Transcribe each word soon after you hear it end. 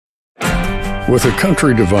With a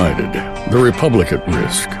country divided, the republic at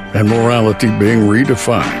risk, and morality being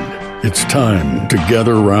redefined, it's time to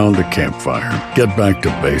gather around a campfire, get back to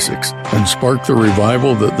basics, and spark the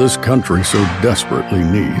revival that this country so desperately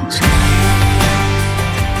needs.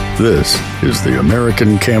 This is the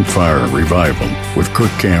American Campfire Revival with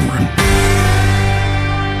Kirk Cameron.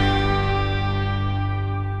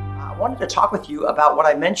 I wanted to talk with you about what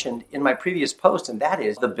I mentioned in my previous post, and that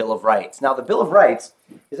is the Bill of Rights. Now, the Bill of Rights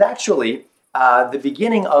is actually the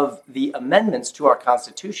beginning of the amendments to our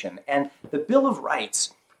Constitution, and the Bill of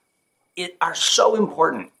Rights are so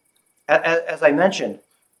important. As I mentioned,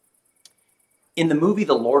 in the movie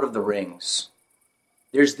The Lord of the Rings,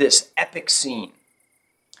 there's this epic scene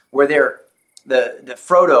where the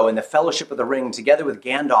Frodo and the Fellowship of the Ring, together with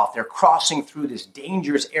Gandalf, they're crossing through this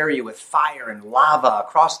dangerous area with fire and lava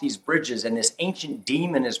across these bridges, and this ancient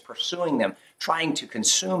demon is pursuing them, trying to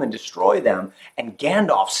consume and destroy them. And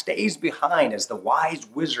Gandalf stays behind as the wise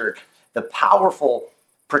wizard, the powerful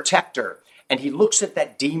protector. And he looks at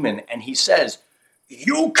that demon and he says,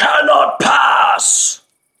 "You cannot pass."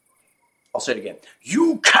 I'll say it again.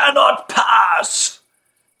 "You cannot pass."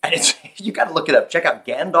 And you got to look it up. Check out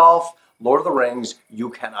Gandalf, Lord of the Rings,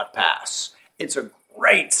 "You Cannot Pass." It's a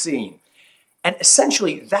great scene. And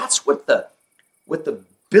essentially, that's what the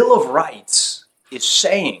Bill of Rights is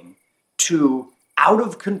saying to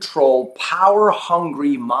out-of-control,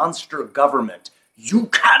 power-hungry monster government. You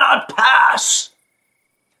cannot pass.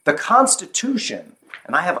 The Constitution,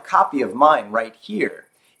 and I have a copy of mine right here,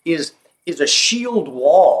 is a shield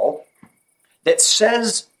wall that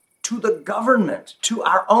says to the government, to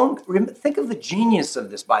our own, think of the genius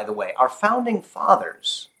of this, by the way. Our founding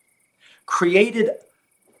fathers created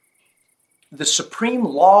the supreme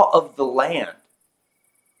law of the land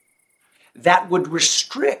that would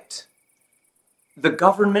restrict the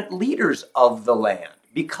government leaders of the land,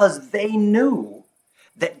 because they knew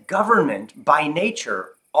that government by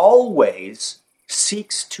nature always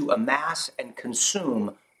seeks to amass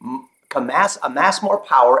more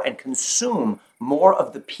power and consume more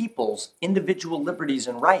of the people's individual liberties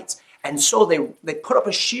and rights. And so they put up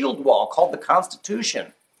a shield wall called the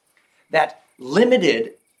Constitution that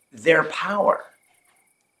limited their power.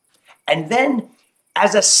 And then,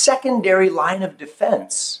 as a secondary line of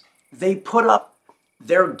defense, they put up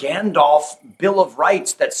their Gandalf Bill of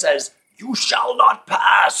Rights that says, "You shall not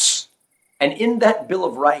pass." And in that Bill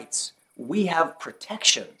of Rights, we have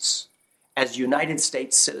protections as United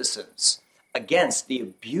States citizens against the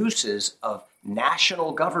abuses of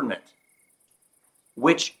national government,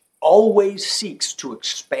 which always seeks to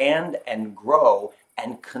expand and grow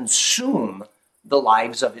and consume the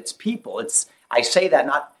lives of its people. I say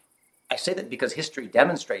that because history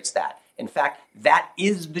demonstrates that. In fact, that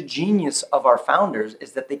is the genius of our founders,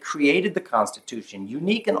 is that they created the Constitution,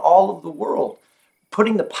 unique in all of the world,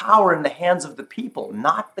 putting the power in the hands of the people,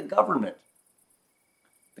 not the government.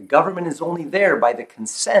 The government is only there by the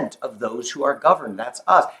consent of those who are governed. That's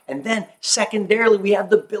us. And then, secondarily, we have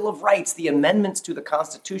the Bill of Rights, the amendments to the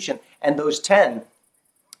Constitution. And those 10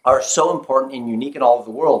 are so important and unique in all of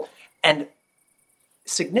the world. And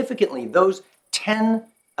significantly, those 10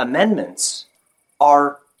 amendments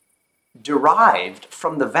are derived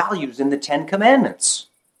from the values in the 10 Commandments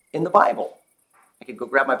in the Bible. I could go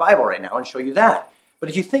grab my Bible right now and show you that. But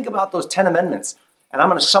if you think about those 10 amendments, and I'm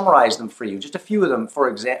going to summarize them for you, just a few of them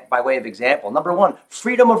by way of example. Number 1,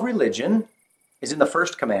 freedom of religion is in the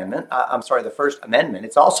first commandment. The first amendment.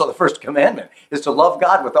 It's also the first commandment, is to love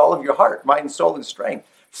God with all of your heart, mind, soul, and strength.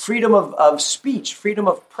 Freedom of speech, freedom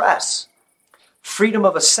of press, freedom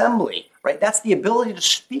of assembly, right? That's the ability to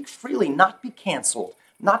speak freely, not be canceled,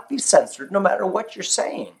 not be censored, no matter what you're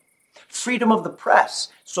saying. Freedom of the press,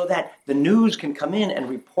 so that the news can come in and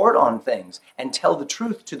report on things and tell the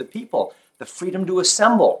truth to the people. The freedom to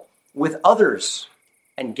assemble with others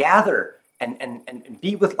and gather and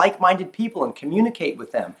be with like-minded people and communicate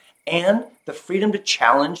with them. And the freedom to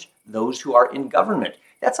challenge those who are in government.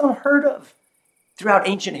 That's unheard of throughout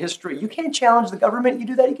ancient history. You can't challenge the government. You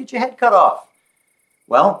do that, you get your head cut off.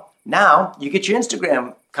 Well, now you get your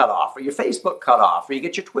Instagram cut off, or your Facebook cut off, or you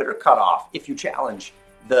get your Twitter cut off if you challenge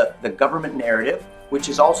the government narrative, which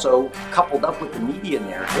is also coupled up with the media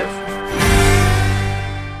narrative.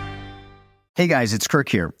 Hey guys, it's Kirk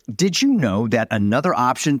here. Did you know that another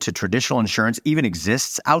option to traditional insurance even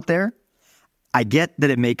exists out there? I get that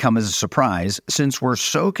it may come as a surprise since we're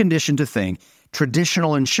so conditioned to think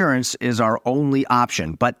traditional insurance is our only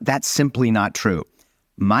option, but that's simply not true.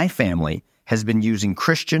 My family has been using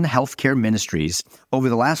Christian healthcare ministries over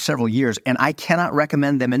the last several years, and I cannot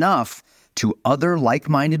recommend them enough to other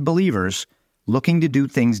like-minded believers looking to do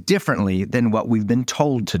things differently than what we've been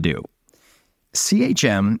told to do.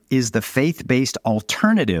 CHM is the faith-based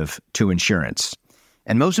alternative to insurance.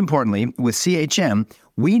 And most importantly, with CHM,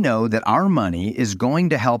 we know that our money is going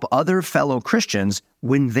to help other fellow Christians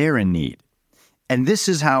when they're in need. And this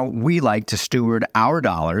is how we like to steward our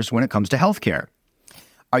dollars when it comes to healthcare.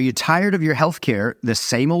 Are you tired of your healthcare the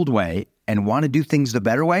same old way and want to do things the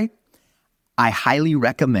better way? I highly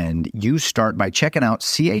recommend you start by checking out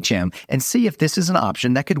CHM and see if this is an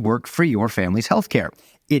option that could work for your family's healthcare.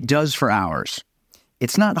 It does for ours.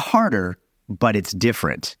 It's not harder, but it's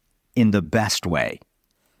different in the best way.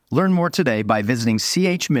 Learn more today by visiting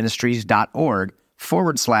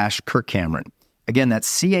chministries.org/Kirk Cameron. Again,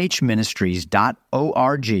 that's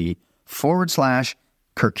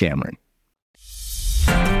chministries.org/Kirk Cameron.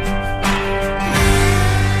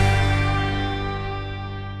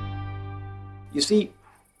 You see,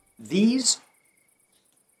 these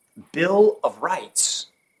Bill of Rights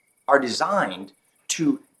are designed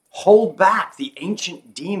to hold back the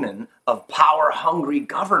ancient demon of power-hungry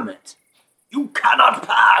government. You cannot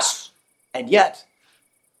pass! And yet,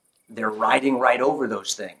 they're riding right over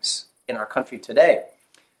those things in our country today.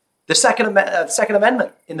 The Second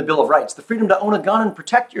Amendment in the Bill of Rights, the freedom to own a gun and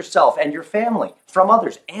protect yourself and your family from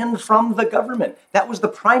others and from the government. That was the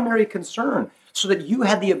primary concern, so that you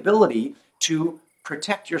had the ability to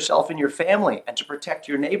protect yourself and your family and to protect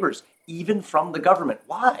your neighbors, even from the government.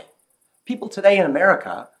 Why? People today in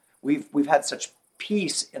America, we've had such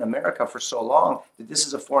peace in America for so long that this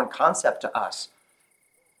is a foreign concept to us.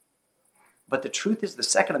 But the truth is, the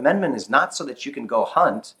Second Amendment is not so that you can go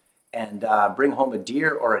hunt and bring home a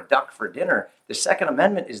deer or a duck for dinner. The Second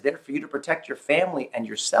Amendment is there for you to protect your family and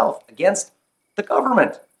yourself against the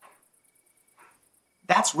government.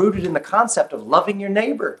 That's rooted in the concept of loving your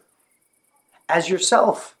neighbor as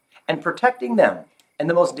yourself and protecting them. And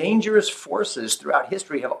the most dangerous forces throughout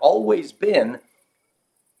history have always been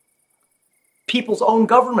people's own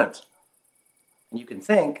government. And you can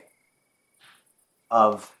think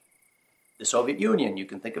of the Soviet Union, you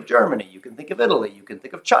can think of Germany, you can think of Italy, you can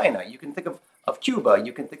think of China, you can think of Cuba,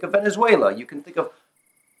 you can think of Venezuela, you can think of...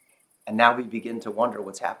 And now we begin to wonder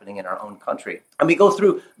what's happening in our own country. And we go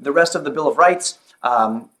through the rest of the Bill of Rights,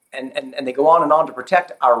 and they go on and on to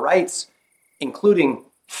protect our rights, including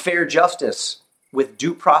fair justice, with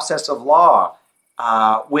due process of law,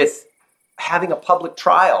 with having a public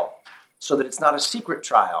trial so that it's not a secret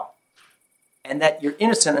trial, and that you're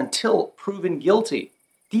innocent until proven guilty.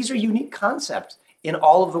 These are unique concepts in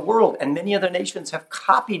all of the world, and many other nations have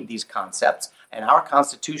copied these concepts and our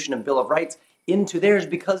Constitution and Bill of Rights into theirs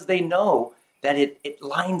because they know that it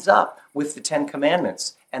lines up with the Ten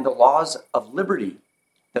Commandments and the laws of liberty,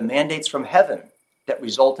 the mandates from heaven that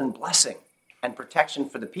result in blessing and protection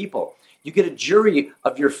for the people. You get a jury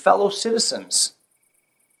of your fellow citizens.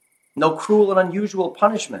 No cruel and unusual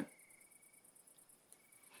punishment.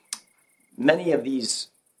 Many of these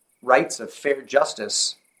rights of fair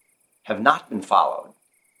justice have not been followed.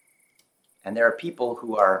 And there are people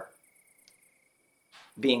who are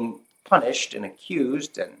being punished and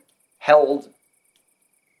accused and held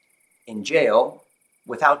in jail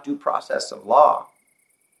without due process of law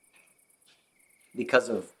because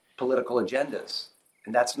of political agendas.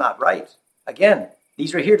 And that's not right. Again,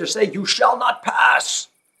 these are here to say, you shall not pass.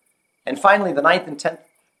 And finally, the 9th and 10th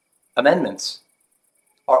Amendments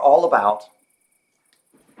are all about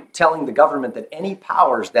telling the government that any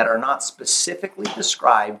powers that are not specifically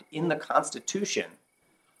described in the Constitution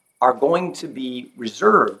are going to be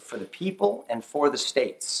reserved for the people and for the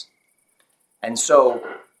states. And so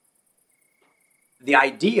the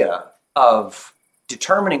idea of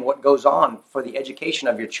determining what goes on for the education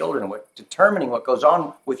of your children, determining what goes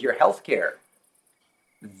on with your health care,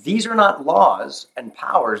 these are not laws and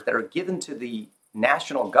powers that are given to the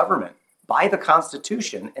national government by the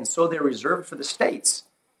Constitution, and so they're reserved for the states.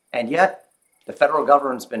 And yet, the federal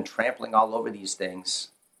government's been trampling all over these things,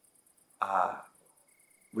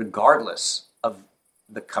 regardless of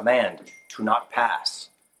the command to not pass.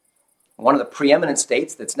 One of the preeminent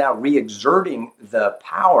states that's now re-exerting the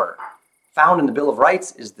power found in the Bill of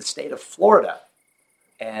Rights is the state of Florida.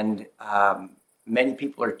 And many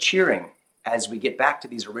people are cheering as we get back to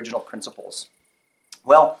these original principles.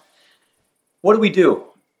 Well, what do?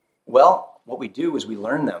 Well, what we do is we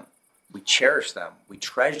learn them, we cherish them, we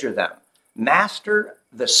treasure them. Master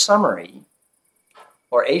the summary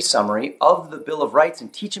or a summary of the Bill of Rights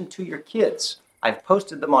and teach them to your kids. I've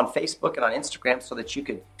posted them on Facebook and on Instagram so that you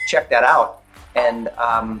could check that out and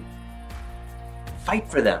fight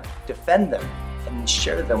for them, defend them, and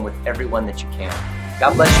share them with everyone that you can.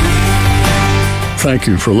 God bless you. Thank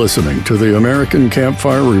you for listening to the American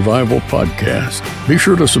Campfire Revival Podcast. Be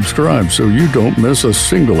sure to subscribe so you don't miss a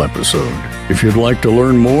single episode. If you'd like to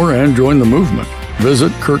learn more and join the movement,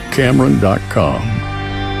 visit kirkcameron.com.